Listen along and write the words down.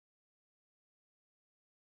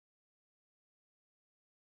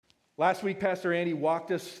Last week, Pastor Andy walked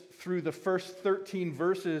us through the first 13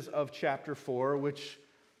 verses of chapter 4, which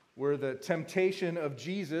were the temptation of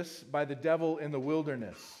Jesus by the devil in the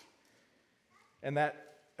wilderness. And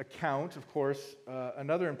that account, of course,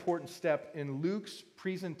 another important step in Luke's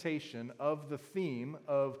presentation of the theme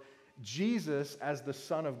of Jesus as the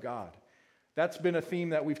Son of God. That's been a theme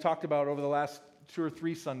that we've talked about over the last 2 or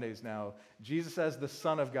 3 Sundays now. Jesus as the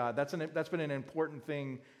Son of God. That's been an important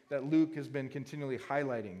thing that Luke has been continually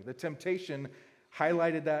highlighting. The temptation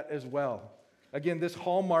highlighted that as well. Again, this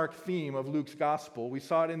hallmark theme of Luke's gospel, we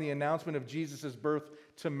saw it in the announcement of Jesus' birth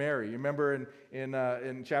to Mary. You remember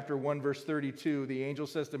in chapter 1, verse 32, the angel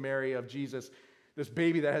says to Mary of Jesus, this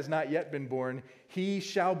baby that has not yet been born, "He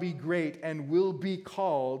shall be great and will be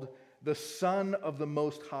called the Son of the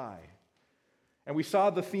Most High." And we saw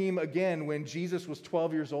the theme again when Jesus was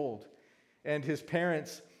 12 years old and his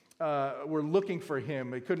parents were looking for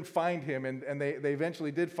him. They couldn't find him, and they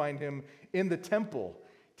eventually did find him in the temple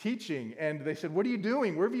teaching. And they said, "What are you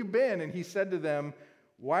doing? Where have you been?" And he said to them,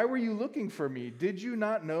 "Why were you looking for me? Did you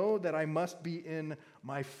not know that I must be in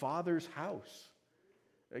my Father's house?"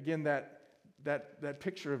 Again, that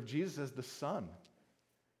picture of Jesus as the Son.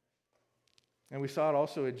 And we saw it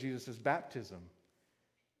also at Jesus' baptism,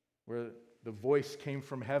 where the voice came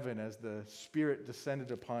from heaven as the Spirit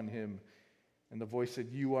descended upon him. And the voice said,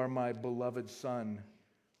 "You are my beloved Son.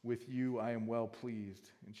 With you I am well pleased,"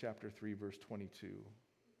 in chapter 3, verse 22.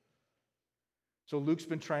 So Luke's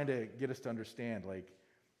been trying to get us to understand,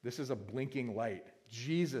 this is a blinking light.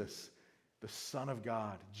 Jesus, the Son of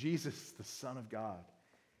God. Jesus, the Son of God.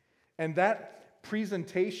 And that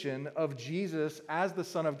presentation of Jesus as the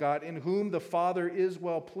Son of God, in whom the Father is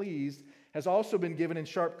well pleased, has also been given in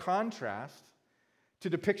sharp contrast to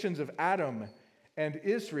depictions of Adam and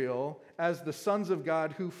Israel as the sons of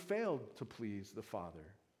God who failed to please the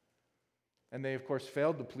Father. And they, of course,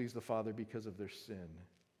 failed to please the Father because of their sin.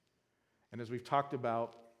 And as we've talked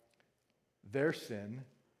about, their sin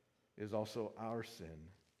is also our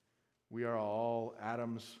sin. We are all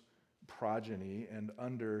Adam's progeny and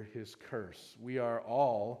under his curse. We are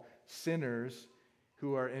all sinners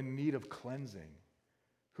who are in need of cleansing,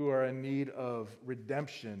 who are in need of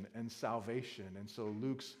redemption and salvation. And so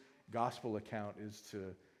Luke's gospel account is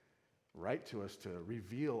to write to us, to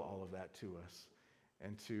reveal all of that to us,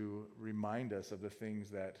 and to remind us of the things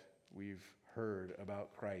that we've heard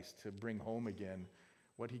about Christ, to bring home again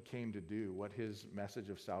what he came to do, what his message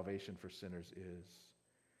of salvation for sinners is.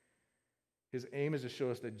 His aim is to show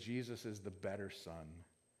us that Jesus is the better Son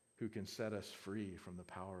who can set us free from the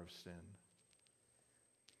power of sin.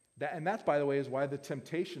 And that's, by the way, is why the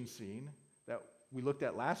temptation scene that we looked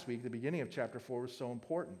at last week, the beginning of chapter 4, was so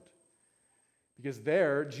important. Because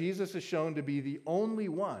there, Jesus is shown to be the only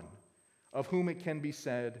one of whom it can be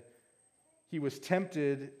said, he was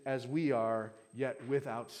tempted as we are, yet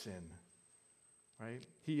without sin. Right?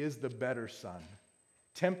 He is the better Son.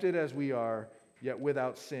 Tempted as we are, yet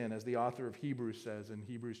without sin, as the author of Hebrews says in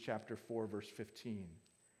Hebrews chapter 4, verse 15.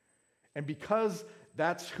 And because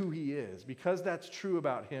that's who he is, because that's true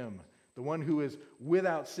about him, the one who is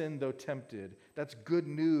without sin though tempted, that's good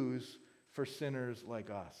news for sinners like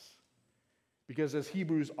us. Because as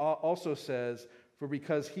Hebrews also says, for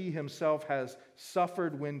because he himself has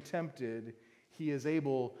suffered when tempted, he is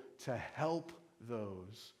able to help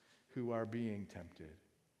those who are being tempted.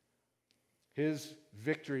 His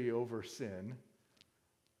victory over sin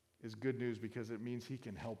is good news because it means he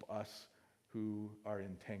can help us who are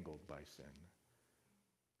entangled by sin,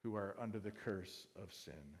 who are under the curse of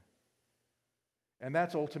sin. And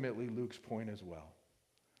that's ultimately Luke's point as well.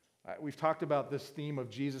 We've talked about this theme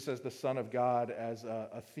of Jesus as the Son of God as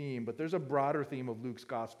a theme, but there's a broader theme of Luke's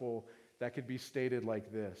gospel that could be stated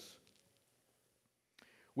like this.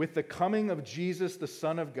 With the coming of Jesus, the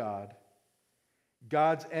Son of God,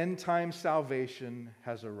 God's end-time salvation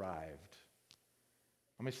has arrived.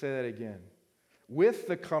 Let me say that again. With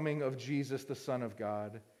the coming of Jesus, the Son of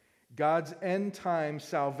God, God's end-time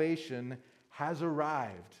salvation has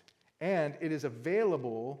arrived, and it is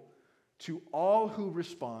available to all who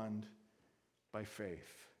respond by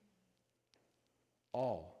faith.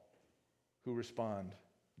 All who respond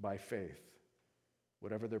by faith.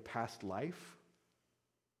 Whatever their past life,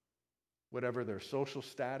 whatever their social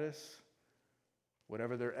status,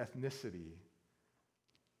 whatever their ethnicity,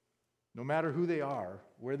 no matter who they are,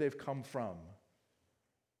 where they've come from,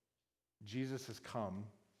 Jesus has come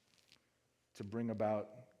to bring about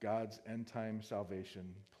God's end-time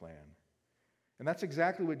salvation plan. And that's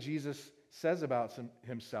exactly what Jesus says about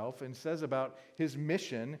himself and says about his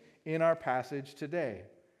mission in our passage today.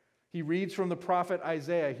 He reads from the prophet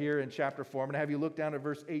Isaiah here in chapter 4. I'm going to have you look down at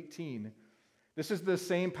verse 18. This is the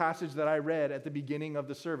same passage that I read at the beginning of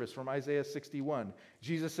the service from Isaiah 61.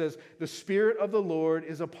 Jesus says, "The Spirit of the Lord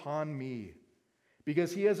is upon me,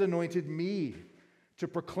 because he has anointed me to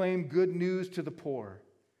proclaim good news to the poor.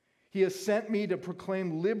 He has sent me to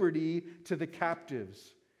proclaim liberty to the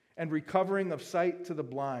captives and recovering of sight to the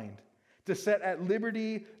blind, to set at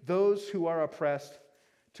liberty those who are oppressed,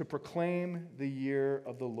 to proclaim the year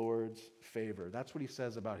of the Lord's favor." That's what he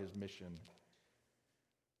says about his mission.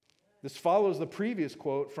 This follows the previous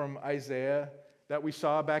quote from Isaiah that we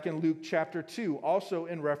saw back in Luke chapter 2, also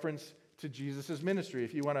in reference to Jesus' ministry.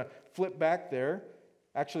 If you want to flip back there,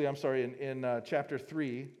 actually, I'm sorry, in chapter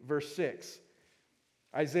 3, verse 6,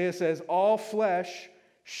 Isaiah says, "All flesh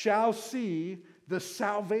shall see the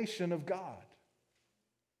salvation of God."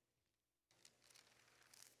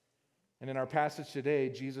 And in our passage today,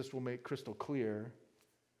 Jesus will make crystal clear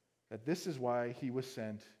that this is why he was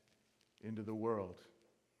sent into the world.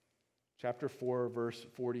 Chapter 4, verse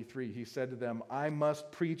 43, he said to them, "I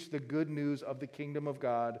must preach the good news of the kingdom of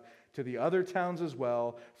God to the other towns as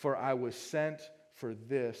well, for I was sent for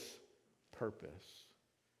this purpose."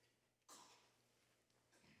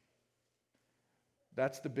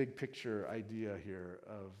 That's the big picture idea here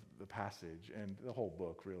of the passage and the whole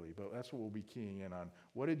book, really. But that's what we'll be keying in on.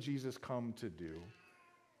 What did Jesus come to do?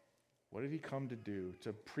 What did he come to do?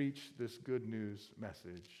 To preach this good news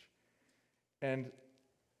message. And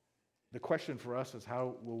the question for us is,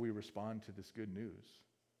 how will we respond to this good news?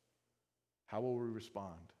 How will we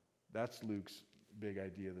respond? That's Luke's big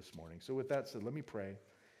idea this morning. So with that said, let me pray,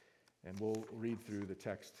 and we'll read through the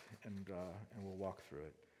text and we'll walk through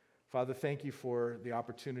it. Father, thank you for the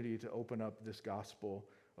opportunity to open up this gospel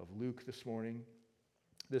of Luke this morning,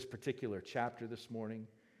 this particular chapter this morning.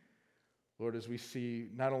 Lord, as we see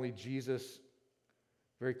not only Jesus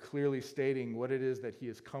very clearly stating what it is that he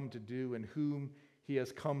has come to do and whom he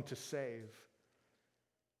has come to save,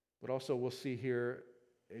 but also we'll see here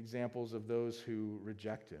examples of those who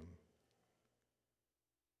reject him.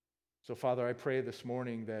 So, Father, I pray this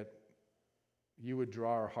morning that you would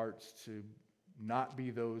draw our hearts to not be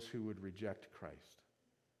those who would reject Christ,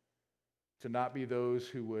 to not be those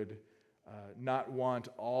who would not want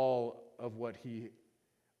all of what he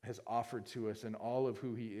has offered to us and all of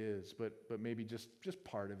who he is, but maybe just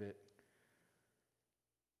part of it.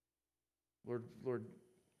 Lord,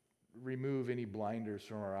 remove any blinders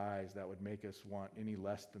from our eyes that would make us want any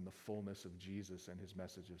less than the fullness of Jesus and his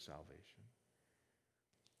message of salvation.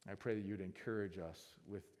 I pray that you'd encourage us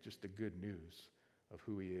with just the good news of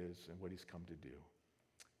who he is and what he's come to do.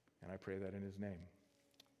 And I pray that in his name.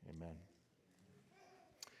 Amen.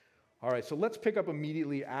 All right, so let's pick up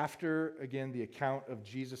immediately after, again, the account of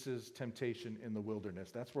Jesus' temptation in the wilderness.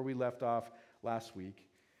 That's where we left off last week.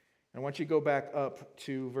 And I want you to go back up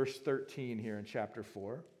to verse 13 here in chapter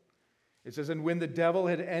 4. It says, "And when the devil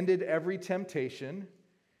had ended every temptation,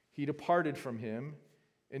 he departed from him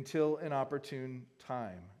until an opportune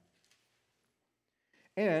time.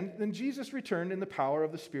 And then Jesus returned in the power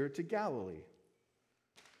of the Spirit to Galilee.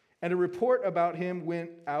 And a report about him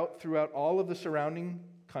went out throughout all of the surrounding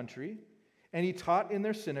country, and he taught in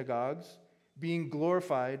their synagogues, being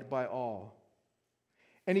glorified by all.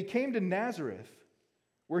 And he came to Nazareth,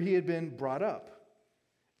 where he had been brought up.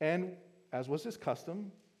 And, as was his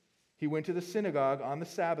custom, he went to the synagogue on the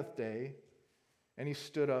Sabbath day, and he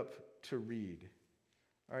stood up to read."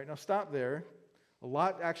 All right, now stop there. A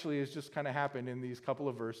lot actually has just kind of happened in these couple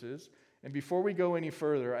of verses. And before we go any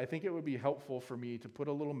further, I think it would be helpful for me to put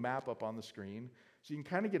a little map up on the screen so you can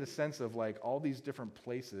kind of get a sense of like all these different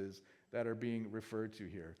places that are being referred to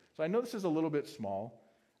here. So I know this is a little bit small.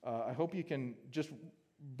 I hope you can just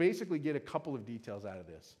basically get a couple of details out of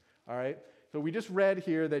this. All right? So we just read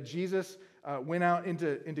here that Jesus went out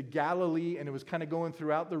into Galilee, and it was kind of going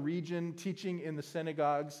throughout the region, teaching in the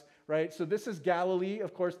synagogues, right? So this is Galilee,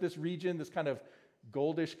 of course, this region, this kind of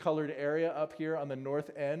goldish colored area up here on the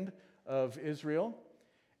north end of Israel.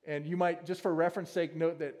 And you might, just for reference sake,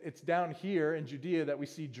 note that it's down here in Judea that we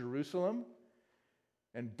see Jerusalem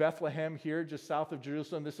and Bethlehem here, just south of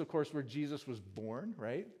Jerusalem. This, of course, where Jesus was born,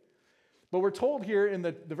 right? But we're told here in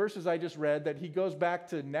the verses I just read that he goes back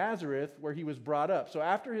to Nazareth where he was brought up. So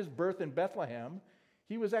after his birth in Bethlehem,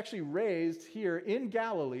 he was actually raised here in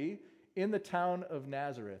Galilee in the town of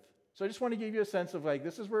Nazareth. So I just want to give you a sense of like,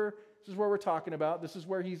 this is where we're talking about. This is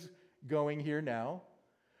where he's going here now.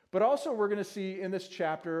 But also we're going to see in this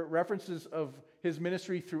chapter references of his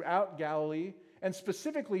ministry throughout Galilee, and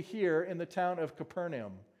specifically here in the town of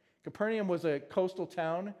Capernaum. Capernaum was a coastal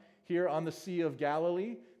town here on the Sea of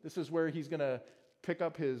Galilee. This is where he's going to pick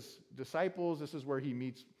up his disciples. This is where he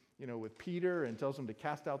meets, with Peter and tells him to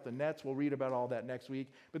cast out the nets. We'll read about all that next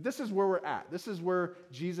week. But this is where we're at. This is where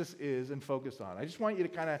Jesus is and focused on. I just want you to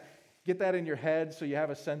kind of get that in your head so you have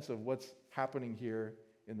a sense of what's happening here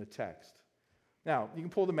in the text. Now, you can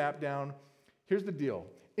pull the map down. Here's the deal.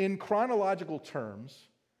 In chronological terms,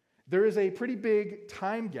 there is a pretty big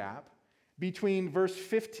time gap between verse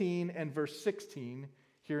 15 and verse 16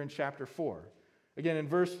 here in chapter 4. Again, in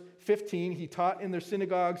verse 15, he taught in their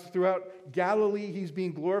synagogues throughout Galilee. He's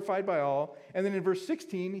being glorified by all. And then in verse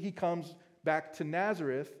 16, he comes back to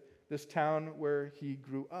Nazareth, this town where he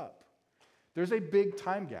grew up. There's a big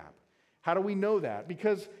time gap. How do we know that?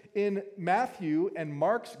 Because in Matthew and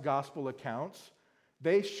Mark's gospel accounts,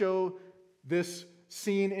 they show this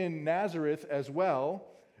scene in Nazareth as well.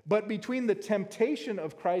 But between the temptation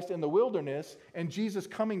of Christ in the wilderness and Jesus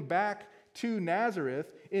coming back to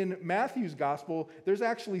Nazareth, in Matthew's gospel, there's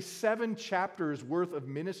actually 7 chapters worth of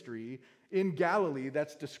ministry in Galilee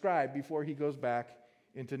that's described before he goes back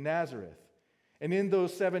into Nazareth. And in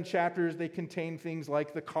those 7 chapters, they contain things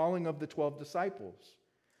like the calling of the 12 disciples,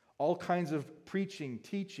 all kinds of preaching,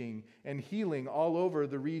 teaching, and healing all over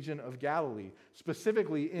the region of Galilee,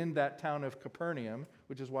 specifically in that town of Capernaum,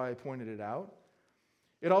 which is why I pointed it out.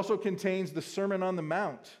 It also contains the Sermon on the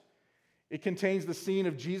Mount. It contains the scene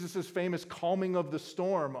of Jesus' famous calming of the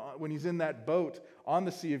storm when he's in that boat on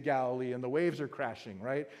the Sea of Galilee and the waves are crashing,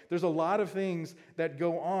 right? There's a lot of things that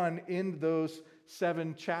go on in those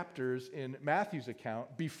 7 chapters in Matthew's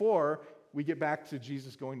account before we get back to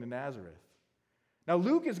Jesus going to Nazareth. Now,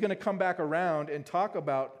 Luke is going to come back around and talk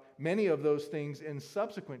about many of those things in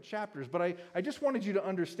subsequent chapters, but I just wanted you to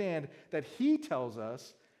understand that he tells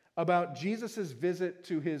us about Jesus' visit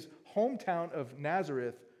to his hometown of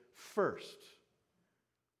Nazareth first.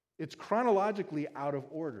 It's chronologically out of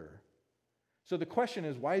order. So the question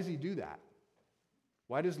is, why does he do that?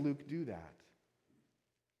 Why does Luke do that?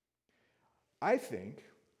 I think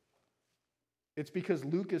it's because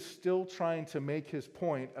Luke is still trying to make his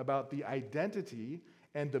point about the identity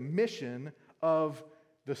and the mission of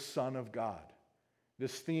the Son of God,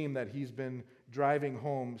 this theme that he's been driving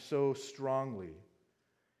home so strongly.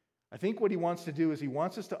 I think what he wants to do is he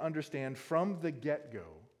wants us to understand from the get-go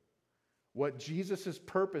what Jesus'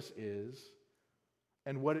 purpose is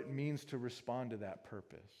and what it means to respond to that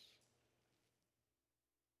purpose.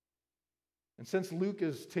 And since Luke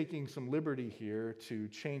is taking some liberty here to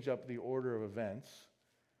change up the order of events,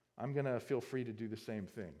 I'm going to feel free to do the same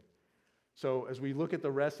thing. So as we look at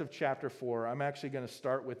the rest of chapter 4, I'm actually going to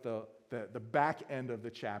start with the back end of the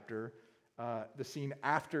chapter, the scene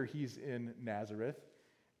after he's in Nazareth.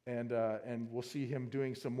 And we'll see him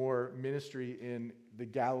doing some more ministry in the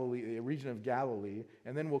region of Galilee,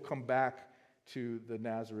 and then we'll come back to the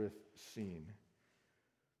Nazareth scene.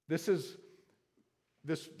 This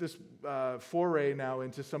foray now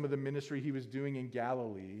into some of the ministry he was doing in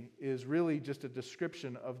Galilee is really just a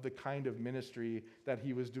description of the kind of ministry that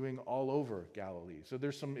he was doing all over Galilee. So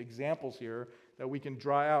there's some examples here that we can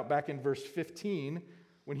draw out. Back in verse 15,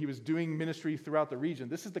 when he was doing ministry throughout the region,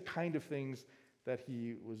 this is the kind of things that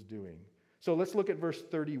he was doing. So let's look at verse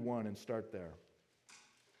 31 and start there.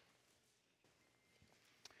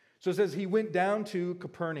 So it says, he went down to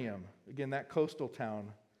Capernaum, again, that coastal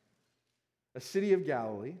town, a city of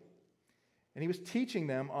Galilee, and he was teaching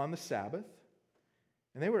them on the Sabbath,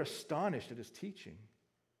 and they were astonished at his teaching,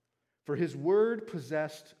 for his word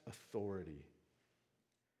possessed authority.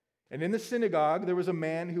 And in the synagogue there was a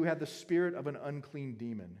man who had the spirit of an unclean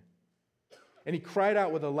demon, and he cried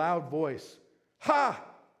out with a loud voice, "Ha!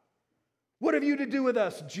 What have you to do with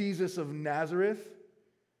us, Jesus of Nazareth?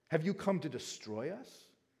 Have you come to destroy us?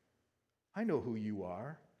 I know who you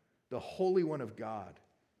are, the Holy One of God."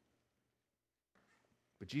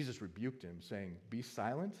 But Jesus rebuked him, saying, "Be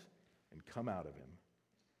silent and come out of him."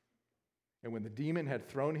 And when the demon had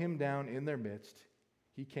thrown him down in their midst,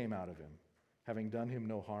 he came out of him, having done him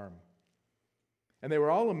no harm. And they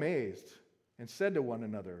were all amazed and said to one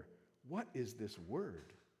another, "What is this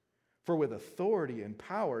word? For with authority and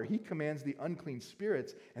power he commands the unclean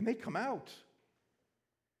spirits, and they come out."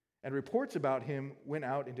 And reports about him went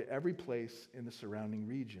out into every place in the surrounding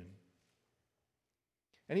region.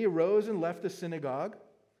 And he arose and left the synagogue,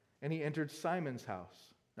 and he entered Simon's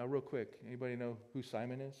house. Now, real quick, anybody know who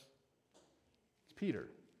Simon is? It's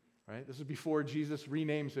Peter, right? This is before Jesus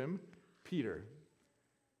renames him Peter.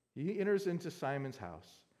 He enters into Simon's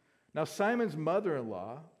house. Now, Simon's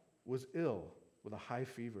mother-in-law was ill with a high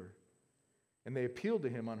fever, and they appealed to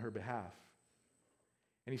him on her behalf.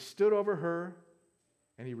 And he stood over her,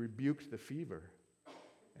 and he rebuked the fever,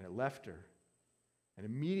 and it left her. And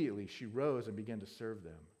immediately she rose and began to serve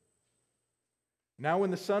them. Now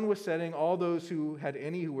when the sun was setting, all those who had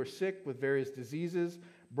any who were sick with various diseases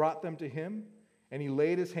brought them to him, and he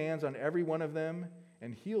laid his hands on every one of them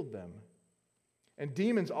and healed them. And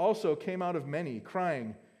demons also came out of many,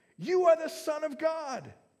 crying, "You are the Son of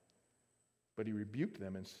God!" But he rebuked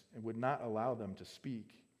them and would not allow them to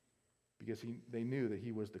speak, because they knew that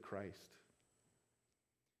he was the Christ.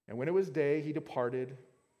 And when it was day, he departed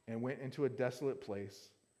and went into a desolate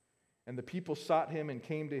place. And the people sought him and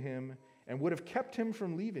came to him and would have kept him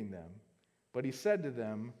from leaving them. But he said to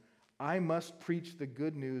them, "I must preach the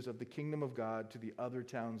good news of the kingdom of God to the other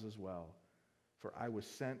towns as well, for I was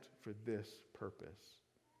sent for this purpose."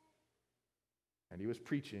 And he was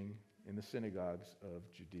preaching in the synagogues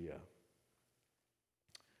of Judea.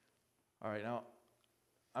 All right, now,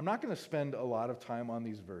 I'm not going to spend a lot of time on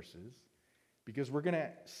these verses because we're going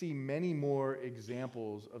to see many more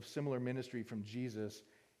examples of similar ministry from Jesus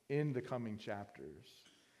in the coming chapters.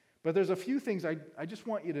 But there's a few things I just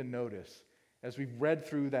want you to notice as we've read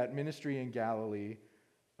through that ministry in Galilee.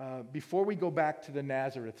 Before we go back to the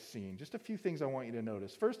Nazareth scene, just a few things I want you to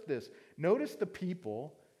notice. First, notice the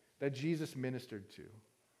people that Jesus ministered to.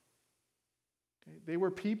 Okay? They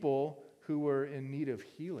were people who were in need of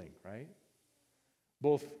healing, right?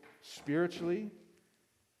 Both spiritually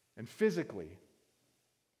and physically.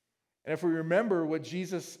 And if we remember what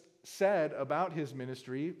Jesus said about his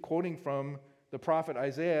ministry, quoting from the prophet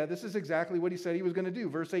Isaiah, this is exactly what he said he was going to do.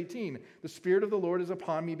 Verse 18, "The Spirit of the Lord is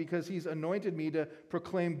upon me because he's anointed me to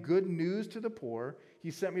proclaim good news to the poor.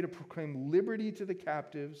 He sent me to proclaim liberty to the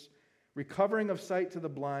captives, recovering of sight to the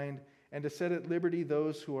blind, and to set at liberty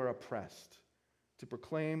those who are oppressed, to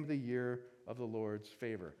proclaim the year of the Lord's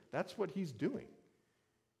favor." That's what he's doing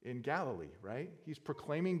in Galilee, right? He's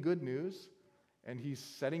proclaiming good news, and he's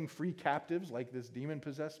setting free captives like this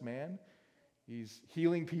demon-possessed man. He's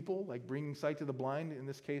healing people, like bringing sight to the blind. In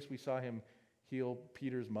this case, we saw him heal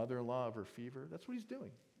Peter's mother-in-law of her fever. That's what he's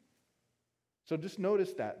doing. So just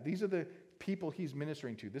notice that. These are the people he's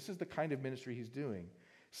ministering to. This is the kind of ministry he's doing.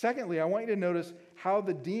 Secondly, I want you to notice how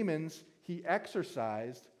the demons he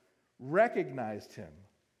exorcised recognized him.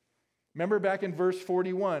 Remember back in verse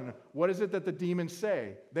 41, what is it that the demons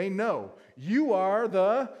say? They know, "You are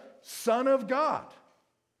the Son of God."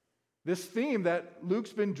 This theme that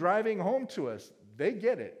Luke's been driving home to us, they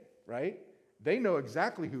get it, right? They know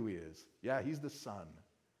exactly who he is. Yeah, he's the Son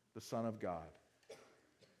of God.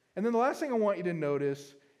 And then the last thing I want you to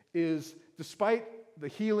notice is, despite the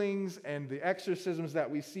healings and the exorcisms that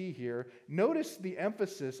we see here, notice the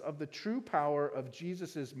emphasis of the true power of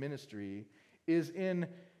Jesus' ministry is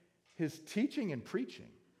in his teaching and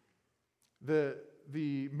preaching. The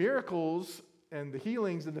miracles and the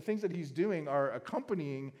healings and the things that he's doing are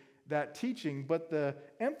accompanying that teaching, but the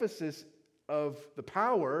emphasis of the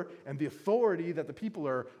power and the authority that the people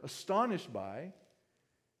are astonished by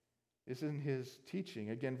is in his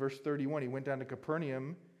teaching. Again, verse 31, he went down to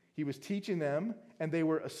Capernaum, he was teaching them, and they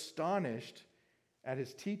were astonished at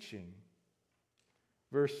his teaching.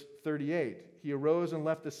 Verse 38, he arose and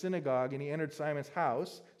left the synagogue, and he entered Simon's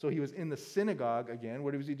house. So he was in the synagogue again.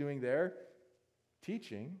 What was he doing there?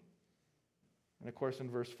 Teaching. And of course, in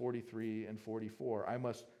verse 43 and 44, "I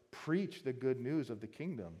must preach the good news of the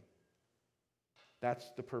kingdom.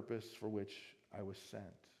 That's the purpose for which I was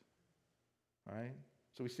sent." All right?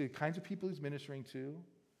 So we see the kinds of people he's ministering to.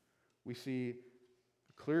 We see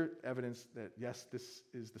clear evidence that, yes, this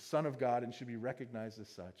is the Son of God and should be recognized as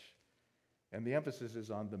such. And the emphasis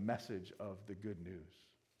is on the message of the good news.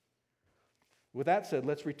 With that said,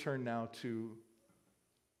 let's return now to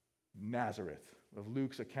Nazareth, of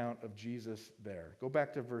Luke's account of Jesus there. Go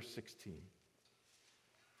back to verse 16.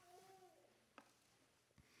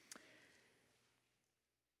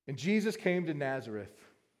 "And Jesus came to Nazareth,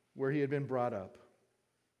 where he had been brought up.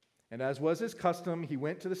 And as was his custom, he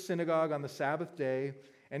went to the synagogue on the Sabbath day,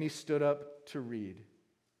 and he stood up to read.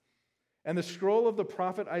 And the scroll of the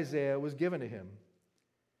prophet Isaiah was given to him.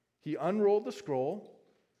 He unrolled the scroll,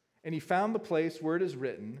 and he found the place where it is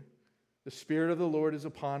written, 'The Spirit of the Lord is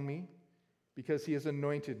upon me, because he has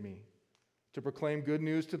anointed me to proclaim good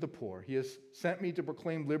news to the poor. He has sent me to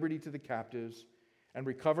proclaim liberty to the captives and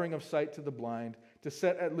recovering of sight to the blind, to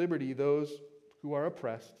set at liberty those who are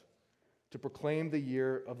oppressed, to proclaim the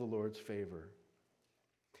year of the Lord's favor.'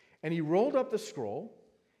 And he rolled up the scroll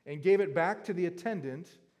and gave it back to the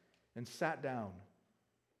attendant and sat down.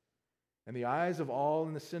 And the eyes of all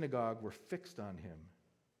in the synagogue were fixed on him.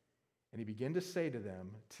 And he began to say to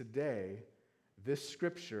them, 'Today this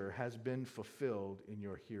scripture has been fulfilled in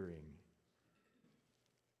your hearing.'"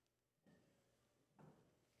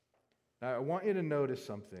 Now, I want you to notice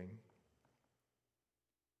something.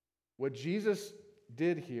 What Jesus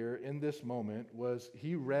did here in this moment was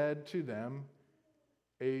he read to them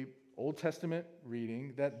a Old Testament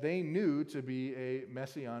reading that they knew to be a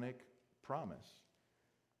messianic promise.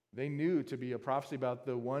 They knew to be a prophecy about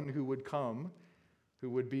the one who would come, who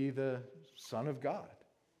would be the Son of God.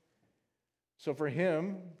 So for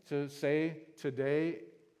him to say today,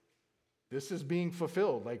 this is being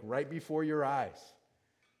fulfilled, like right before your eyes.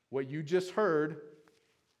 What you just heard,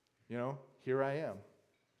 here I am.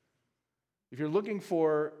 If you're looking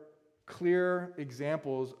for clear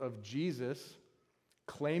examples of Jesus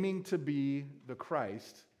claiming to be the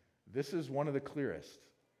Christ, this is one of the clearest.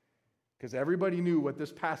 Because everybody knew what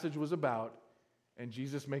this passage was about, and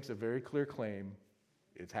Jesus makes a very clear claim.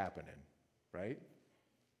 It's happening, right?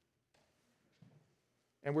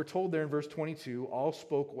 And we're told there in verse 22, all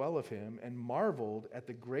spoke well of him and marveled at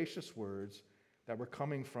the gracious words that were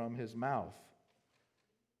coming from his mouth.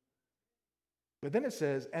 But then it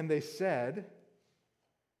says, and they said,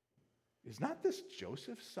 is not this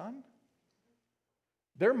Joseph's son?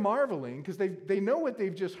 They're marveling because they know what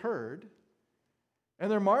they've just heard.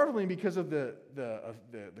 And they're marveling because of the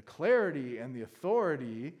clarity and the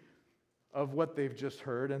authority of what they've just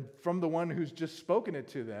heard and from the one who's just spoken it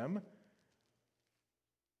to them.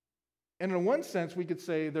 And in one sense, we could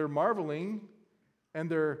say they're marveling and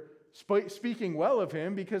they're speaking well of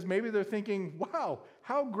him because maybe they're thinking, wow,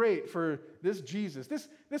 how great for this Jesus.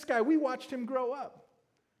 This guy, we watched him grow up,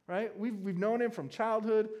 right? We've known him from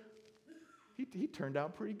childhood. He turned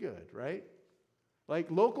out pretty good, right?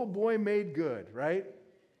 Like local boy made good, right?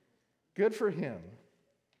 Good for him.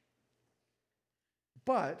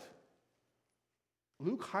 But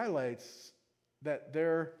Luke highlights that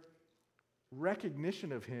their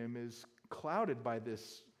recognition of him is clouded by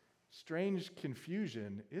this strange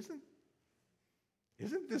confusion. Isn't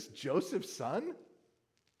this Joseph's son?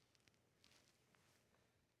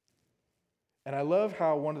 And I love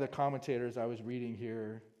how one of the commentators I was reading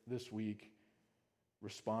here this week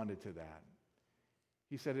responded to that.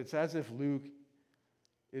 He said it's as if Luke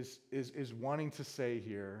is wanting to say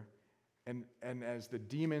here, and as the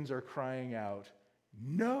demons are crying out,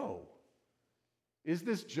 no. Is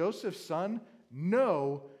this Joseph's son?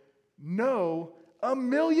 No,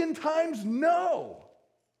 1,000,000 times no.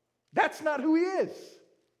 That's not who he is.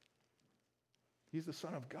 He's the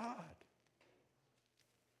Son of God.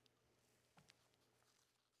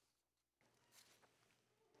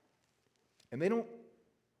 And they don't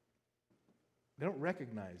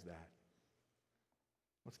recognize that.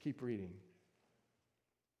 Let's keep reading.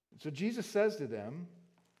 So Jesus says to them,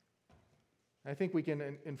 I think we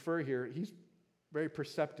can infer here, he's very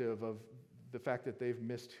perceptive of the fact that they've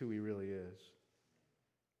missed who he really is.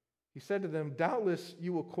 He said to them, doubtless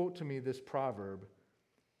you will quote to me this proverb,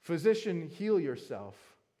 physician, heal yourself.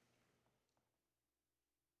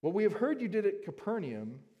 What we have heard you did at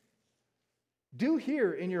Capernaum, do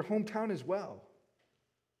here in your hometown as well.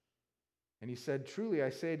 And he said, truly I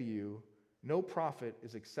say to you, no prophet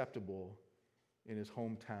is acceptable in his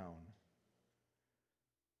hometown.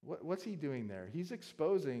 What's he doing there? He's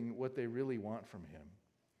exposing what they really want from him.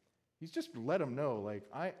 He's just let them know, like,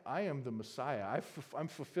 I am the Messiah. I'm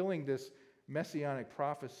fulfilling this messianic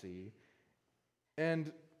prophecy.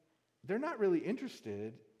 And they're not really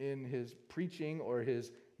interested in his preaching or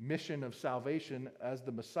his mission of salvation as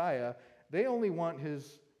the Messiah. They only want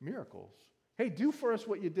his miracles. Hey, do for us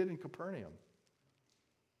what you did in Capernaum.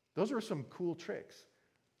 Those are some cool tricks,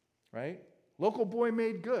 right? Local boy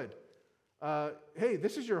made good. Hey,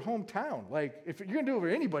 this is your hometown. Like, if you're going to do it for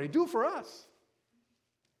anybody, do it for us.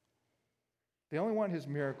 They only want his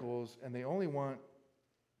miracles, and they only want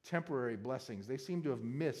temporary blessings. They seem to have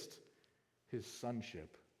missed his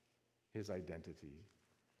sonship, his identity.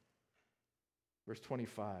 Verse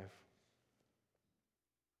 25.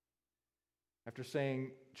 After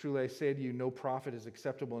saying, truly I say to you, no prophet is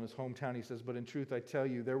acceptable in his hometown, he says, but in truth I tell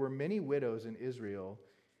you, there were many widows in Israel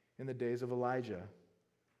in the days of Elijah,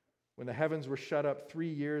 when the heavens were shut up 3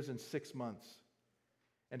 years and 6 months,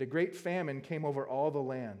 and a great famine came over all the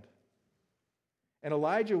land. And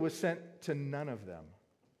Elijah was sent to none of them,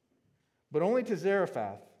 but only to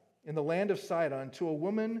Zarephath in the land of Sidon, to a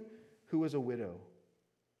woman who was a widow.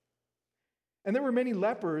 And there were many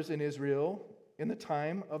lepers in Israel in the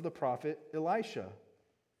time of the prophet Elisha,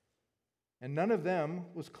 and none of them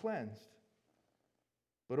was cleansed,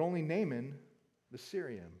 but only Naaman the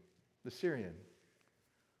Syrian.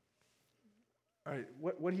 All right,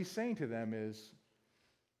 what he's saying to them is,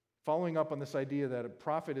 following up on this idea that a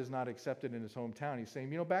prophet is not accepted in his hometown, he's saying,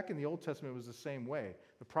 back in the Old Testament it was the same way.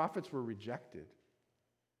 The prophets were rejected.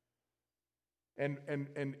 And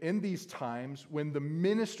in these times, when the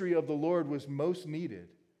ministry of the Lord was most needed,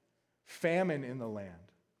 famine in the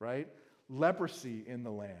land, right? Leprosy in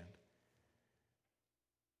the land.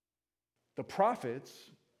 The prophets,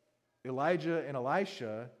 Elijah and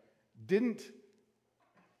Elisha, didn't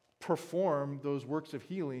perform those works of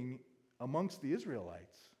healing amongst the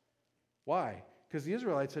Israelites. Why? Because the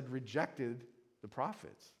Israelites had rejected the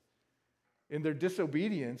prophets. In their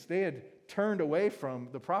disobedience, they had turned away from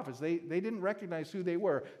the prophets. They didn't recognize who they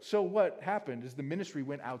were. So what happened is the ministry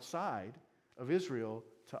went outside of Israel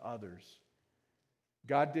to others.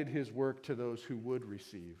 God did his work to those who would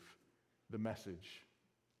receive the message.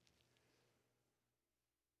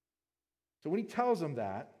 So when he tells them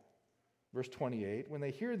that, verse 28, when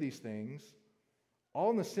they hear these things, all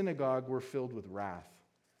in the synagogue were filled with wrath.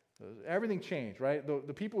 Everything changed, right?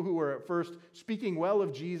 The people who were at first speaking well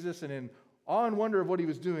of Jesus and in awe and wonder of what he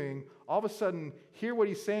was doing, all of a sudden hear what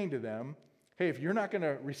he's saying to them. Hey, if you're not going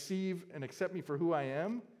to receive and accept me for who I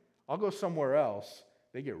am, I'll go somewhere else.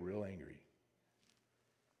 They get real angry.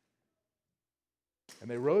 And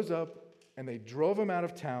they rose up and they drove him out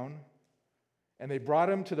of town, and they brought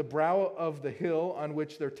him to the brow of the hill on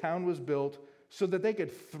which their town was built so that they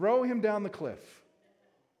could throw him down the cliff.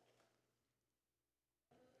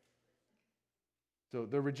 So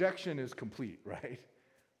the rejection is complete, right?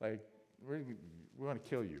 Like, we want to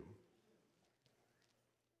kill you.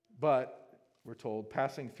 But, we're told,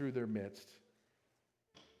 passing through their midst,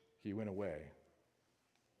 he went away.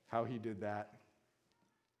 How he did that,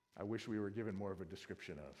 I wish we were given more of a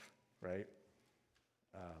description of, right?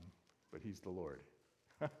 But he's the Lord.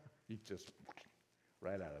 He just,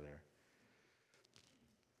 right out of there.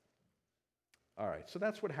 All right, so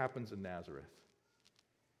that's what happens in Nazareth.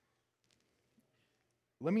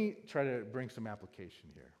 Let me try to bring some application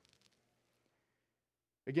here.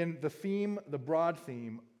 Again, the broad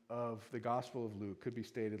theme of the Gospel of Luke could be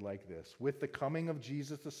stated like this. With the coming of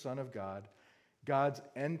Jesus, the Son of God, God's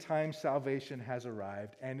end-time salvation has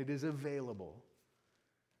arrived, and it is available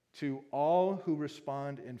to all who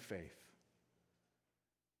respond in faith.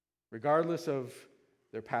 Regardless of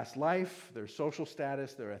their past life, their social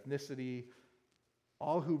status, their ethnicity,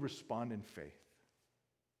 all who respond in faith.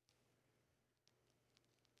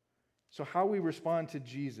 So how we respond to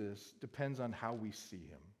Jesus depends on how we see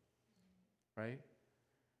him, right?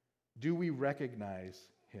 Do we recognize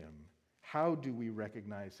him? How do we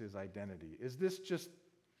recognize his identity? Is this just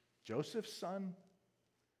Joseph's son?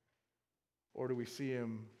 Or do we see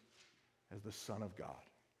him as the Son of God?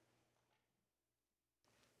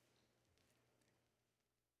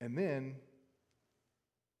 And then,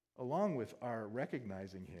 along with our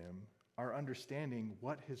recognizing him, our understanding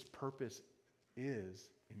what his purpose is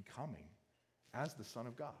in coming as the Son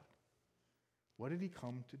of God. What did he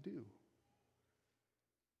come to do?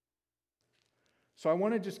 So I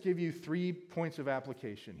want to just give you 3 points of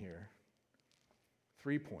application here.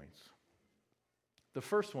 3 points. The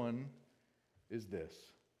first one is this.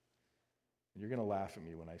 You're going to laugh at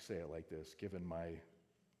me when I say it like this, given my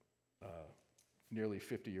nearly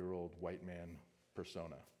 50-year-old white man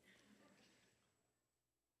persona.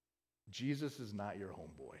 Jesus is not your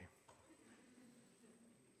homeboy.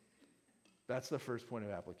 That's the first point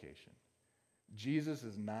of application. Jesus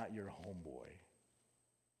is not your homeboy.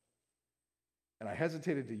 And I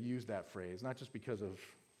hesitated to use that phrase, not just because of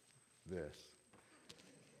this,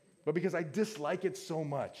 but because I dislike it so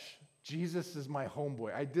much. Jesus is my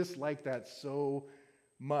homeboy. I dislike that so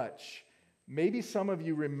much. Maybe some of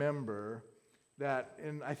you remember that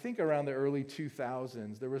I think around the early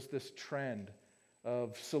 2000s, there was this trend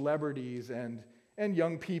of celebrities and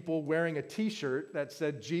young people wearing a t-shirt that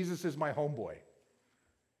said, Jesus is my homeboy.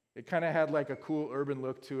 It kind of had like a cool urban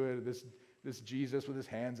look to it, this Jesus with his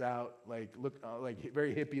hands out, like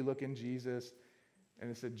very hippie looking Jesus. And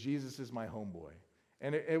it said, Jesus is my homeboy.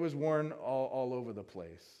 And it was worn all over the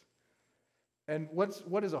place. And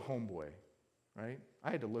what is a homeboy, right? I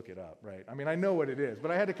had to look it up, right? I mean, I know what it is, but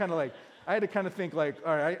I had to kind of think like,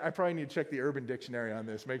 all right, I probably need to check the Urban Dictionary on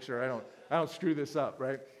this, make sure I don't screw this up,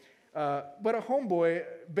 right? But a homeboy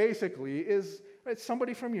basically is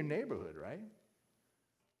somebody from your neighborhood, right?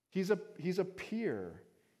 He's a peer.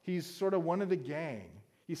 He's sort of one of the gang.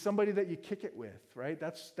 He's somebody that you kick it with, right?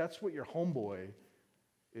 That's what your homeboy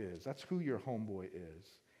is. That's who your homeboy is.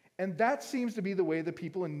 And that seems to be the way the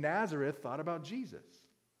people in Nazareth thought about Jesus,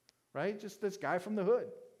 right? Just this guy from the hood.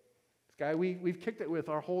 This guy we've kicked it with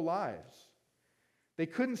our whole lives. They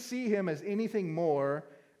couldn't see him as anything more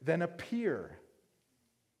than a peer.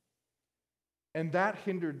 And that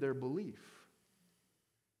hindered their belief.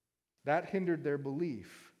 That hindered their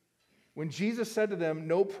belief. When Jesus said to them,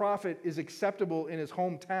 no prophet is acceptable in his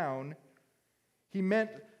hometown, he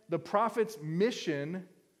meant the prophet's mission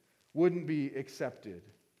wouldn't be accepted.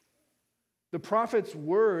 The prophet's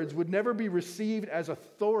words would never be received as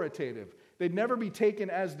authoritative. They'd never be taken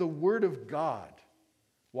as the word of God.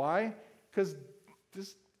 Why? Because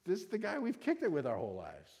this is the guy we've kicked it with our whole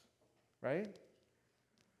lives, right?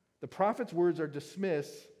 The prophet's words are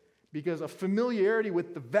dismissed because a familiarity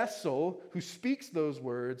with the vessel who speaks those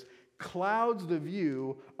words clouds the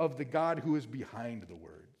view of the God who is behind the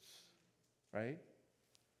words, right?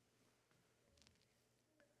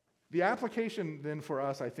 The application then for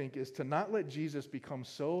us, I think, is to not let Jesus become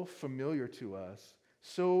so familiar to us,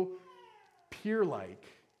 so peer-like,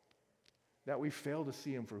 that we fail to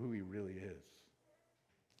see him for who he really is.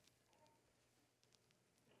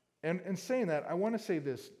 And in saying that, I want to say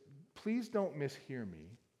this. Please don't mishear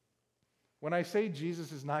me. When I say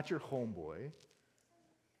Jesus is not your homeboy,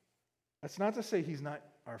 that's not to say he's not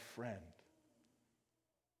our friend,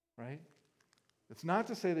 right? It's not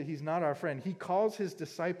to say that he's not our friend. He calls his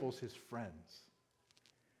disciples his friends.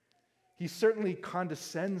 He certainly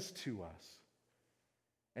condescends to us.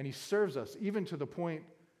 And he serves us, even to the point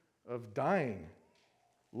of dying,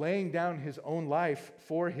 laying down his own life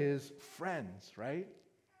for his friends, right?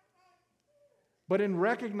 But in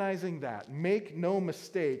recognizing that, make no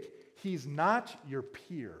mistake, he's not your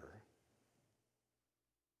peer.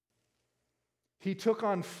 He took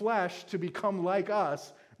on flesh to become like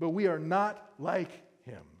us, but we are not like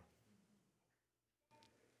him.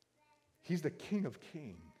 He's the King of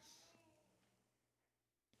Kings.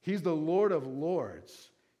 He's the Lord of Lords.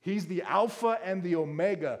 He's the Alpha and the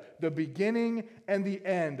Omega, the beginning and the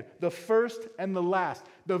end, the first and the last,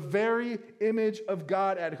 the very image of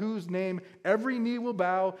God at whose name every knee will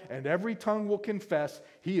bow and every tongue will confess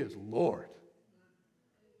he is Lord.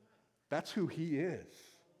 That's who he is.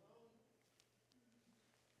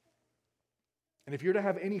 And if you're to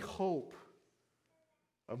have any hope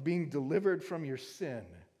of being delivered from your sin,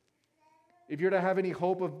 if you're to have any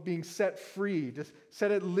hope of being set free, just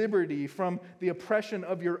set at liberty from the oppression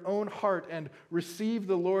of your own heart and receive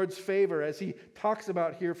the Lord's favor, as he talks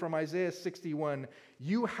about here from Isaiah 61,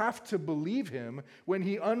 you have to believe him when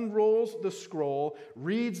he unrolls the scroll,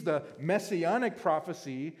 reads the messianic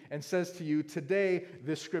prophecy, and says to you, today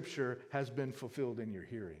this scripture has been fulfilled in your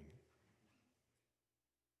hearing.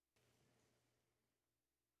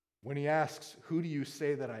 When he asks, who do you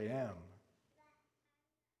say that I am?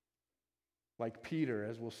 Like Peter,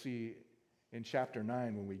 as we'll see in chapter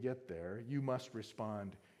 9 when we get there, you must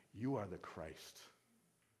respond, you are the Christ,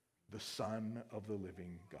 the Son of the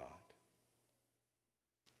living God.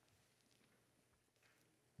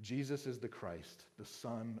 Jesus is the Christ, the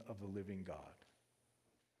Son of the living God.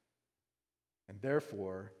 And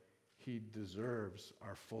therefore, he deserves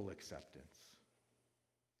our full acceptance.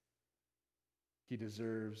 He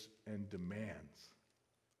deserves and demands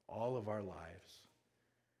all of our lives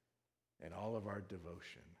and all of our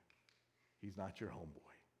devotion. He's not your homeboy.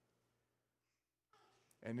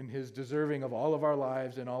 And in his deserving of all of our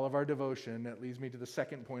lives and all of our devotion, that leads me to the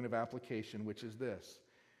second point of application, which is this.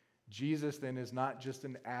 Jesus then is not just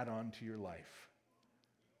an add-on to your life.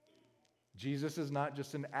 Jesus is not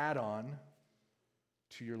just an add-on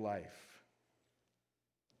to your life.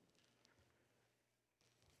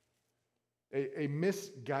 A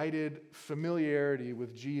misguided familiarity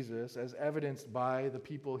with Jesus, as evidenced by the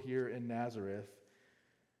people here in Nazareth,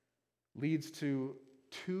 leads to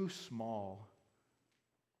too small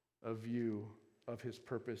a view of his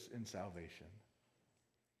purpose in salvation.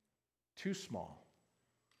 Too small.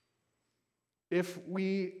 If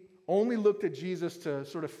we only looked at Jesus to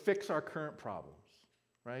sort of fix our current problems,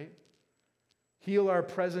 right? Heal our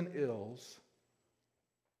present ills,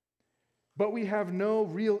 but we have no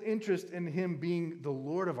real interest in him being the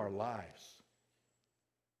Lord of our lives,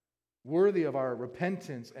 worthy of our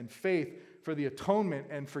repentance and faith for the atonement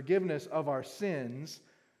and forgiveness of our sins.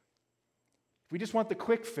 If we just want the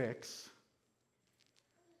quick fix,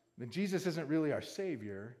 then Jesus isn't really our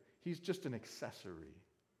Savior. He's just an accessory.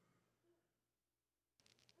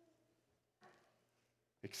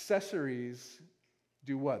 Accessories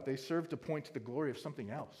do what? They serve to point to the glory of something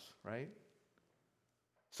else, right?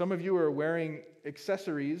 Some of you are wearing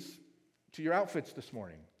accessories to your outfits this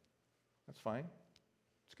morning. That's fine.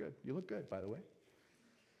 It's good. You look good, by the way.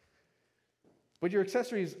 But your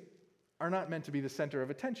accessories are not meant to be the center of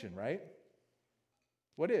attention, right?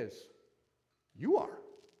 What is? You are.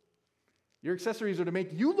 Your accessories are to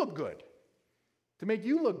make you look good, to make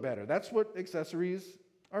you look better. That's what accessories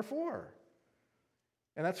are for.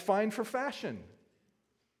 And that's fine for fashion.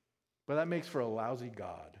 But that makes for a lousy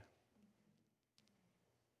God.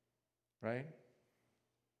 Right?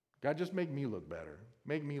 God, just make me look better.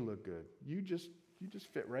 Make me look good. You just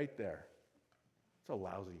fit right there. It's a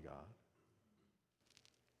lousy God.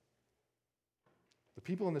 The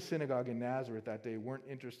people in the synagogue in Nazareth that day weren't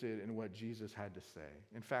interested in what Jesus had to say.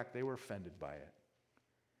 In fact, they were offended by it.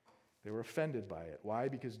 They were offended by it. Why?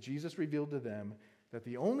 Because Jesus revealed to them that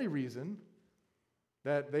the only reason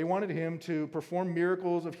that they wanted him to perform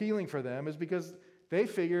miracles of healing for them is because they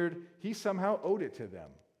figured he somehow owed it to them.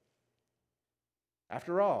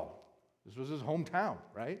 After all, this was his hometown,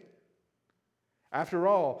 right? After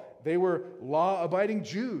all, they were law-abiding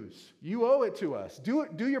Jews. You owe it to us. Do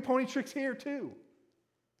your pony tricks here too.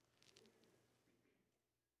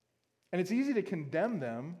 And it's easy to condemn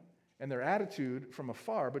them and their attitude from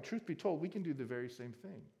afar, but truth be told, we can do the very same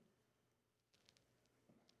thing.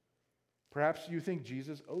 Perhaps you think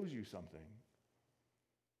Jesus owes you something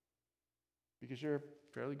because you're a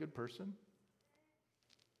fairly good person.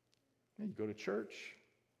 You go to church.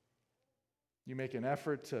 You make an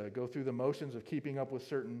effort to go through the motions of keeping up with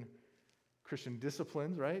certain Christian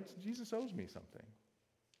disciplines, right? Jesus owes me something.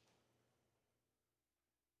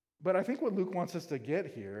 But I think what Luke wants us to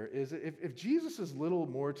get here is if Jesus is little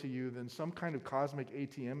more to you than some kind of cosmic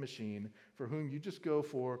ATM machine for whom you just go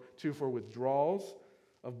for withdrawals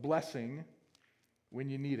of blessing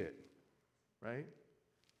when you need it, right?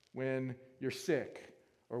 When you're sick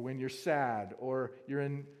or when you're sad or you're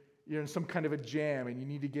in some kind of a jam and you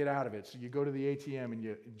need to get out of it. So you go to the ATM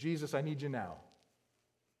and Jesus, I need you now.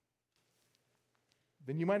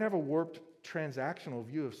 Then you might have a warped transactional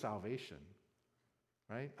view of salvation,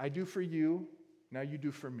 right? I do for you, now you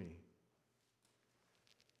do for me.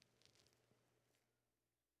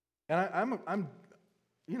 And I'm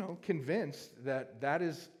convinced that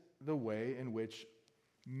is the way in which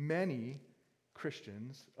many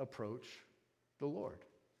Christians approach the Lord.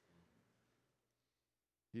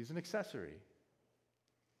 He's an accessory.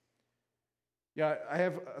 Yeah, I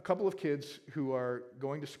have a couple of kids who are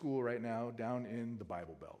going to school right now down in the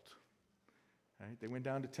Bible Belt. Right? They went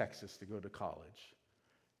down to Texas to go to college.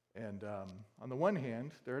 And on the one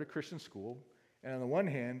hand, they're at a Christian school. And on the one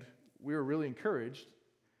hand, we were really encouraged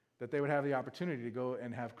that they would have the opportunity to go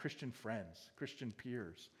and have Christian friends, Christian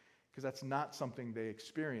peers, because that's not something they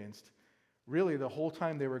experienced really the whole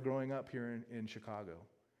time they were growing up here in Chicago.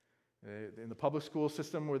 In the public school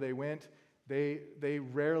system where they went, they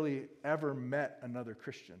rarely ever met another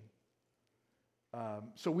Christian.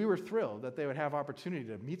 So we were thrilled that they would have opportunity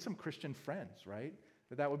to meet some Christian friends, right?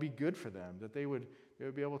 That would be good for them, that they would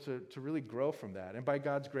be able to really grow from that. And by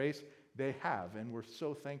God's grace, they have, and we're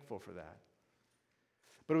so thankful for that.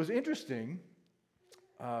 But it was interesting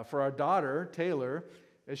for our daughter, Taylor,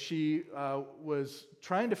 as she was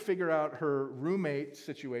trying to figure out her roommate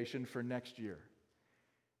situation for next year.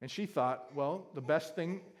 And she thought, well, the best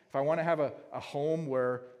thing, if I want to have a home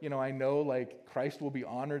where, I know like Christ will be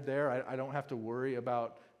honored there, I don't have to worry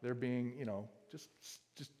about there being,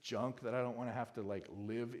 just junk that I don't want to have to like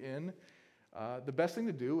live in. The best thing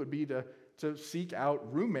to do would be to seek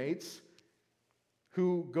out roommates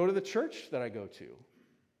who go to the church that I go to.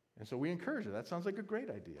 And so we encourage her. That sounds like a great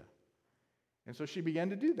idea. And so she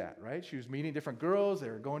began to do that, right? She was meeting different girls.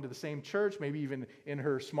 They were going to the same church, maybe even in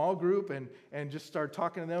her small group, and just started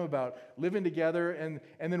talking to them about living together. And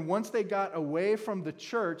then once they got away from the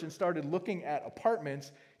church and started looking at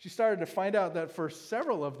apartments, she started to find out that for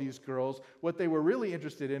several of these girls, what they were really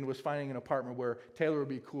interested in was finding an apartment where Taylor would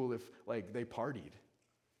be cool if, like, they partied.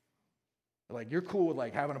 Like, you're cool with,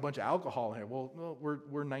 like, having a bunch of alcohol in here. Well,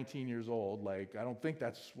 we're 19 years old. Like, I don't think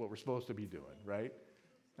that's what we're supposed to be doing, right?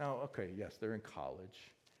 Now, okay, yes, they're in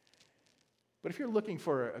college. But if you're looking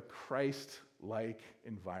for a Christ-like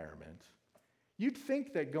environment, you'd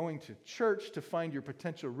think that going to church to find your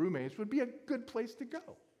potential roommates would be a good place to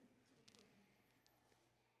go.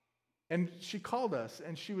 And she called us,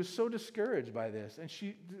 and she was so discouraged by this. And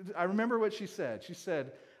I remember what she said. She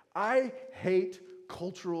said, I hate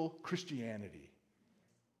cultural Christianity.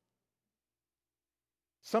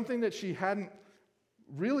 Something that she hadn't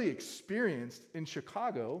really experienced in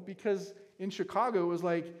Chicago, because in Chicago it was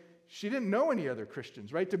like she didn't know any other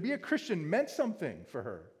Christians, right? To be a Christian meant something for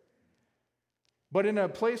her. But in a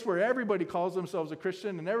place where everybody calls themselves a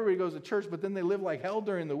Christian and everybody goes to church, but then they live like hell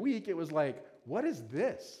during the week, it was like, what is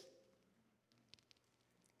this?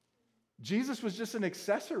 Jesus was just an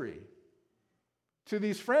accessory to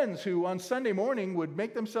these friends who on Sunday morning would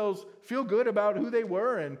make themselves feel good about who they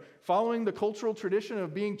were and following the cultural tradition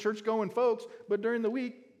of being church-going folks, but during the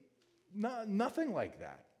week, nothing like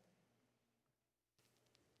that.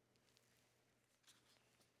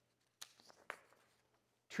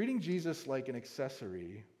 Treating Jesus like an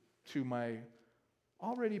accessory to my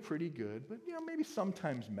already pretty good, but maybe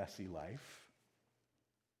sometimes messy life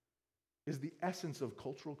is the essence of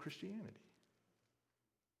cultural Christianity.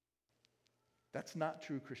 That's not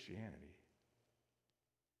true Christianity.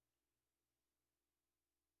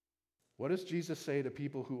 What does Jesus say to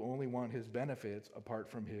people who only want his benefits apart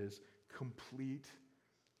from his complete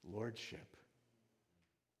lordship?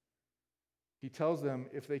 He tells them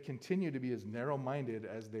if they continue to be as narrow-minded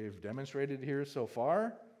as they've demonstrated here so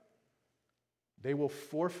far, they will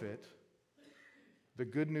forfeit the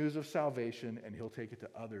good news of salvation and he'll take it to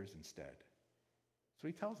others instead. So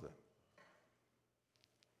he tells them.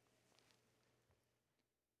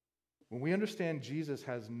 When we understand Jesus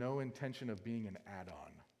has no intention of being an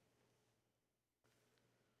add-on,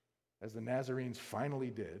 as the Nazarenes finally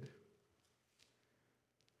did,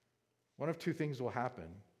 one of two things will happen.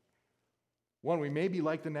 One, we may be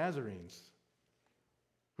like the Nazarenes,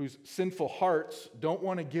 whose sinful hearts don't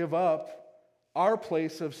want to give up our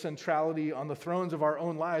place of centrality on the thrones of our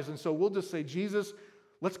own lives. And so we'll just say, Jesus,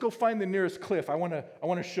 let's go find the nearest cliff. I want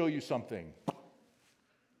to show you something.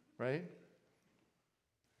 Right?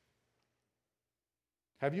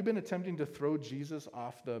 Have you been attempting to throw Jesus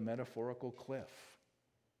off the metaphorical cliff?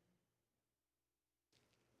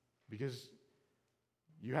 Because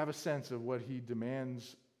you have a sense of what he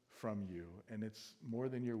demands from you, and it's more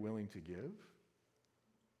than you're willing to give.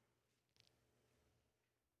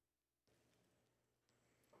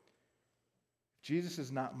 Jesus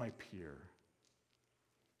is not my peer,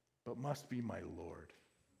 but must be my Lord.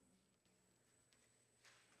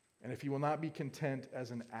 And if he will not be content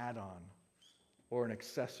as an add-on or an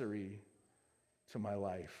accessory to my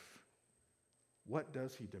life, what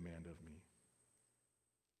does he demand of me?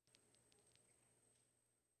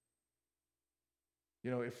 You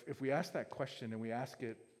know, if we ask that question and we ask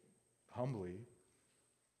it humbly,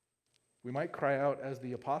 we might cry out as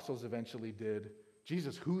the apostles eventually did,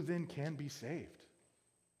 Jesus, who then can be saved?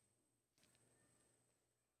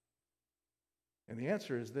 And the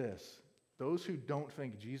answer is this: those who don't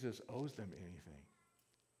think Jesus owes them anything,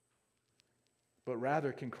 but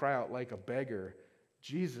rather can cry out like a beggar,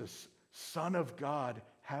 Jesus, Son of God,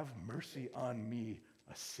 have mercy on me,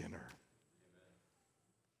 a sinner.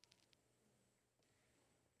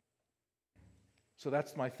 So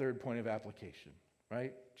that's my third point of application,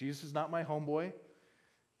 right? Jesus is not my homeboy.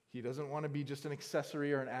 He doesn't want to be just an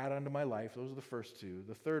accessory or an add-on to my life. Those are the first two.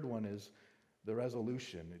 The third one is the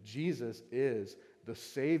resolution. Jesus is the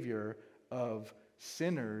Savior of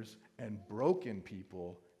sinners and broken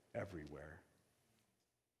people everywhere.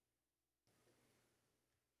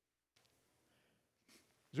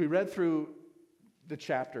 As we read through the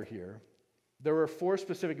chapter here, there were 4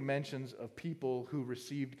 specific mentions of people who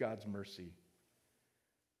received God's mercy.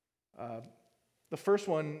 The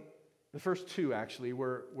first two actually,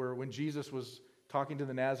 were when Jesus was talking to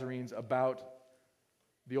the Nazarenes about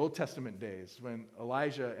the Old Testament days, when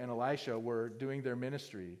Elijah and Elisha were doing their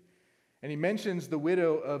ministry. And he mentions the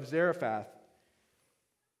widow of Zarephath.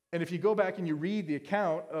 And if you go back and you read the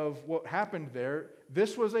account of what happened there,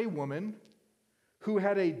 this was a woman who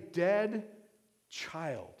had a dead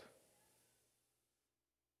child.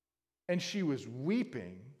 And she was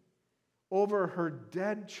weeping over her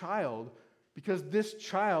dead child because this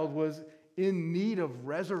child was in need of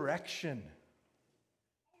resurrection.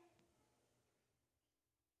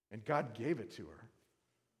 And God gave it to her.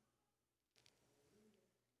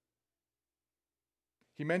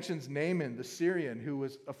 He mentions Naaman, the Syrian, who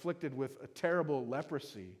was afflicted with a terrible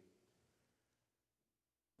leprosy.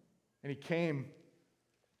 And he came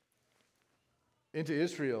into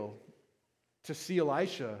Israel to see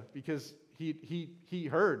Elisha because he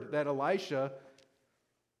heard that Elisha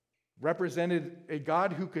represented a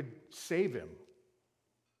God who could save him.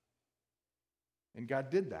 And God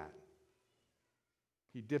did that.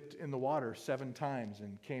 He dipped in the water 7 times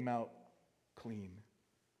and came out clean.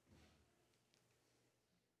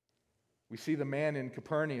 We see the man in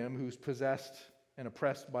Capernaum who's possessed and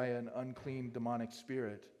oppressed by an unclean demonic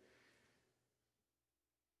spirit.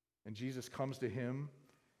 And Jesus comes to him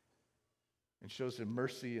and shows him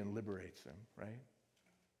mercy and liberates him, right?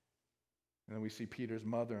 And then we see Peter's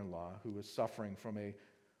mother-in-law who was suffering from a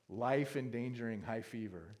life-endangering high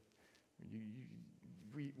fever.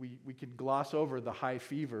 We could gloss over the high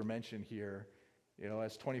fever mentioned here,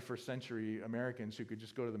 as 21st century Americans who could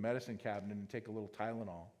just go to the medicine cabinet and take a little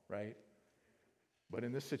Tylenol, right? But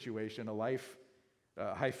in this situation,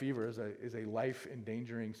 high fever is a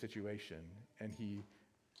life-endangering situation, and he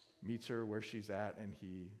meets her where she's at, and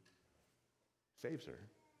he saves her.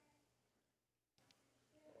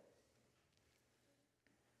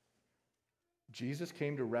 Jesus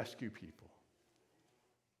came to rescue people.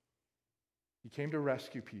 He came to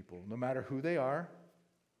rescue people, no matter who they are,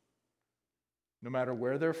 no matter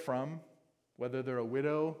where they're from, whether they're a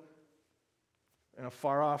widow in a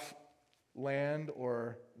far-off land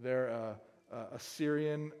or they're a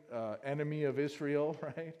Syrian enemy of Israel,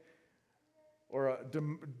 right? or a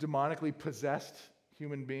demonically possessed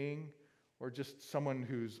human being, or just someone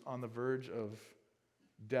who's on the verge of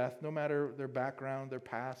death, no matter their background, their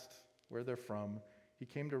past, where they're from. He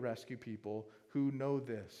came to rescue people who know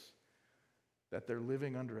this, that they're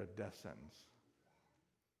living under a death sentence.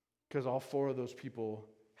 Because all four of those people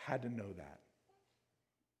had to know that.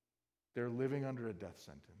 They're living under a death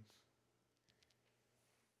sentence.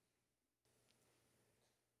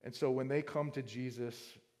 And so when they come to Jesus,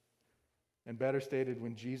 and better stated,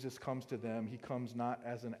 when Jesus comes to them, he comes not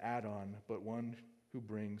as an add-on, but one who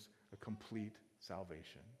brings a complete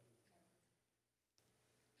salvation.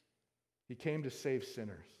 He came to save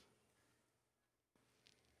sinners.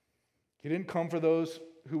 He didn't come for those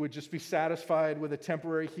who would just be satisfied with a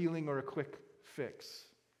temporary healing or a quick fix,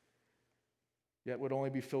 yet would only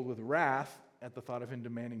be filled with wrath at the thought of him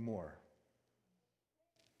demanding more,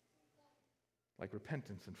 like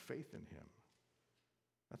repentance and faith in him.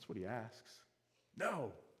 That's what he asks.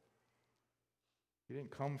 No. He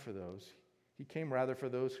didn't come for those. He came rather for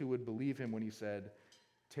those who would believe him when he said,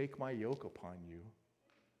 "Take my yoke upon you.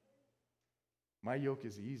 My yoke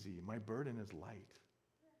is easy. My burden is light."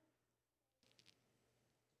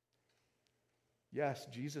 Yes,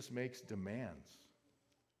 Jesus makes demands.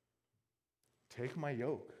 Take my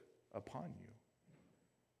yoke upon you.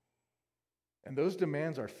 And those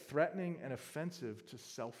demands are threatening and offensive to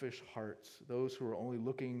selfish hearts, those who are only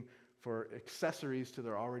looking for accessories to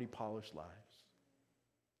their already polished lives.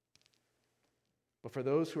 But for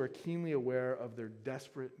those who are keenly aware of their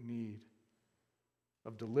desperate need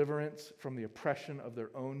of deliverance from the oppression of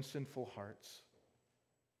their own sinful hearts,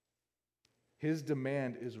 his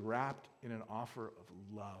demand is wrapped in an offer of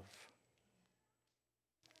love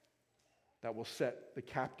that will set the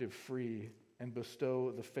captive free and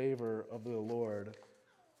bestow the favor of the Lord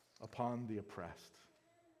upon the oppressed.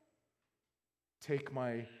 Take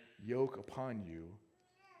my yoke upon you.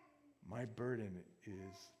 My burden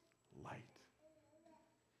is light.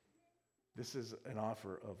 This is an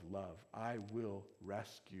offer of love. I will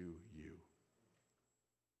rescue you.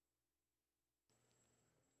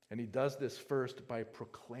 And he does this first by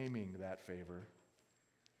proclaiming that favor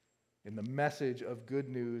in the message of good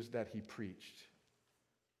news that he preached.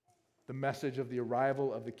 The message of the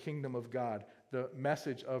arrival of the kingdom of God, the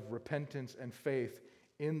message of repentance and faith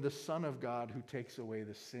in the Son of God who takes away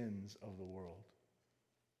the sins of the world.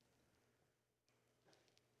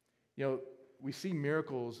 You know, we see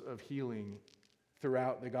miracles of healing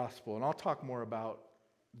throughout the gospel, and I'll talk more about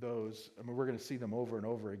those. I mean, we're going to see them over and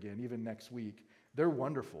over again, even next week. They're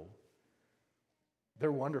wonderful.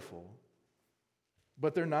 They're wonderful.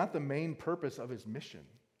 But they're not the main purpose of his mission.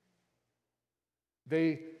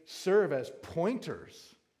 They serve as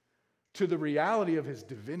pointers to the reality of his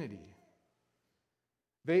divinity.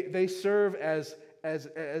 They serve as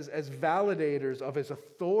validators of his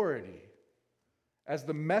authority, as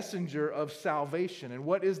the messenger of salvation. And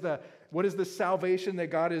what is the salvation that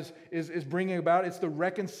God is bringing about? It's the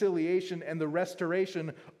reconciliation and the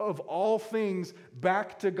restoration of all things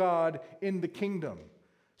back to God in the kingdom.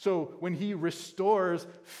 So when he restores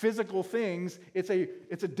physical things, it's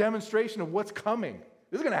a demonstration of what's coming.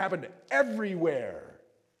 This is going to happen everywhere,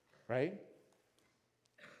 right?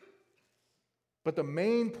 But the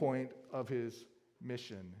main point of his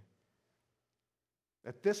mission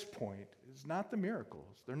at this point is not the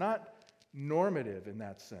miracles. They're not normative in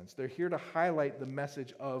that sense. They're here to highlight the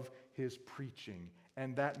message of his preaching.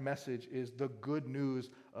 And that message is the good news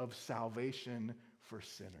of salvation for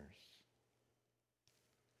sinners.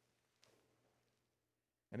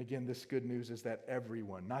 And again, this good news is that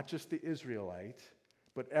everyone, not just the Israelite,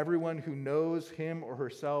 but everyone who knows him or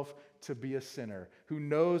herself to be a sinner, who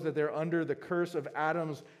knows that they're under the curse of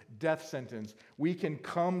Adam's death sentence, we can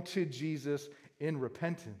come to Jesus in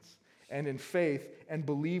repentance and in faith and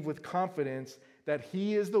believe with confidence that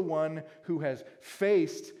he is the one who has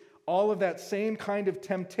faced all of that same kind of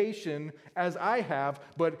temptation as I have,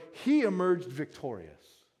 but he emerged victorious.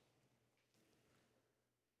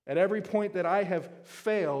 At every point that I have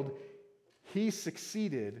failed, he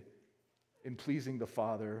succeeded in pleasing the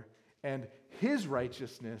Father, and his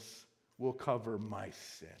righteousness will cover my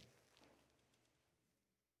sin.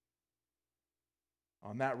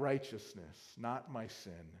 On that righteousness, not my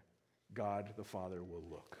sin, God the Father will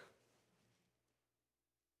look.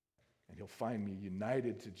 And he'll find me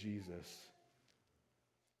united to Jesus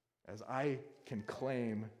as I can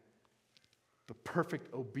claim the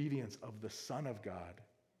perfect obedience of the Son of God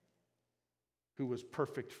who was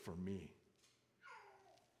perfect for me,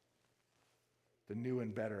 the new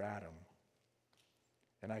and better Adam.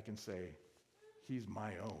 And I can say, he's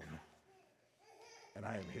my own, and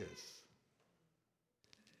I am his.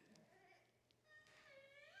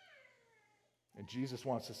 And Jesus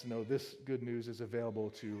wants us to know this good news is available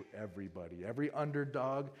to everybody, every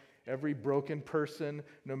underdog, every broken person,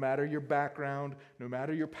 no matter your background, no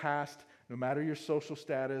matter your past, no matter your social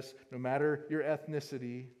status, no matter your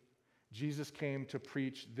ethnicity. Jesus came to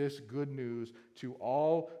preach this good news to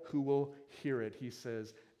all who will hear it. He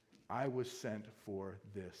says, I was sent for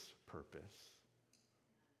this purpose.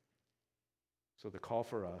 So the call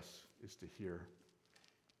for us is to hear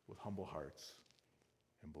with humble hearts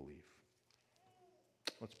and believe.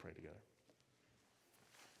 Let's pray together.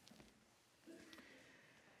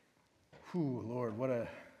 Whew, Lord, what a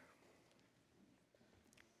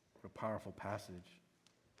powerful passage.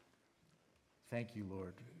 Thank you,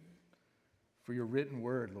 Lord, for your written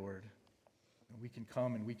word, Lord. We can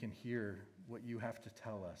come and we can hear what you have to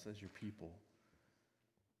tell us as your people.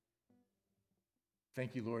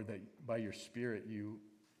 Thank you, Lord, that by your Spirit you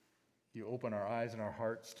open our eyes and our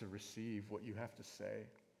hearts to receive what you have to say.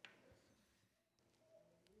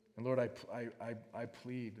 And Lord, I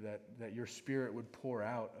plead that your Spirit would pour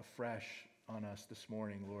out afresh on us this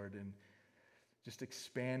morning, Lord, and just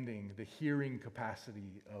expanding the hearing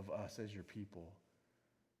capacity of us as your people.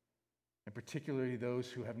 And particularly those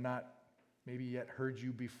who have not maybe yet heard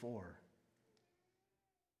you before.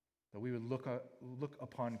 That we would look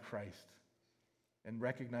upon Christ and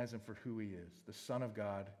recognize him for who he is, the Son of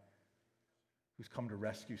God who's come to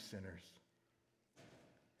rescue sinners.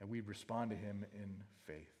 And we'd respond to him in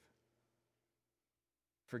faith.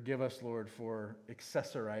 Forgive us, Lord, for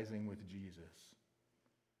accessorizing with Jesus.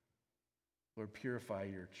 Lord, purify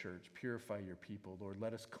your church, purify your people. Lord,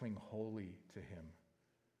 let us cling wholly to him.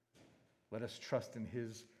 Let us trust in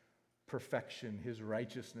his perfection, his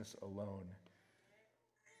righteousness alone.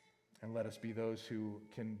 And let us be those who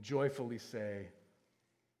can joyfully say,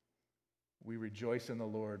 we rejoice in the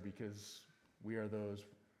Lord because we are those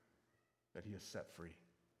that he has set free.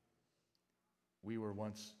 We were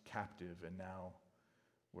once captive and now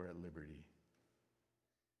we're at liberty.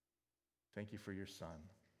 Thank you for your Son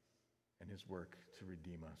and his work to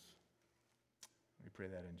redeem us. We pray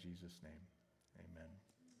that in Jesus' name. Amen.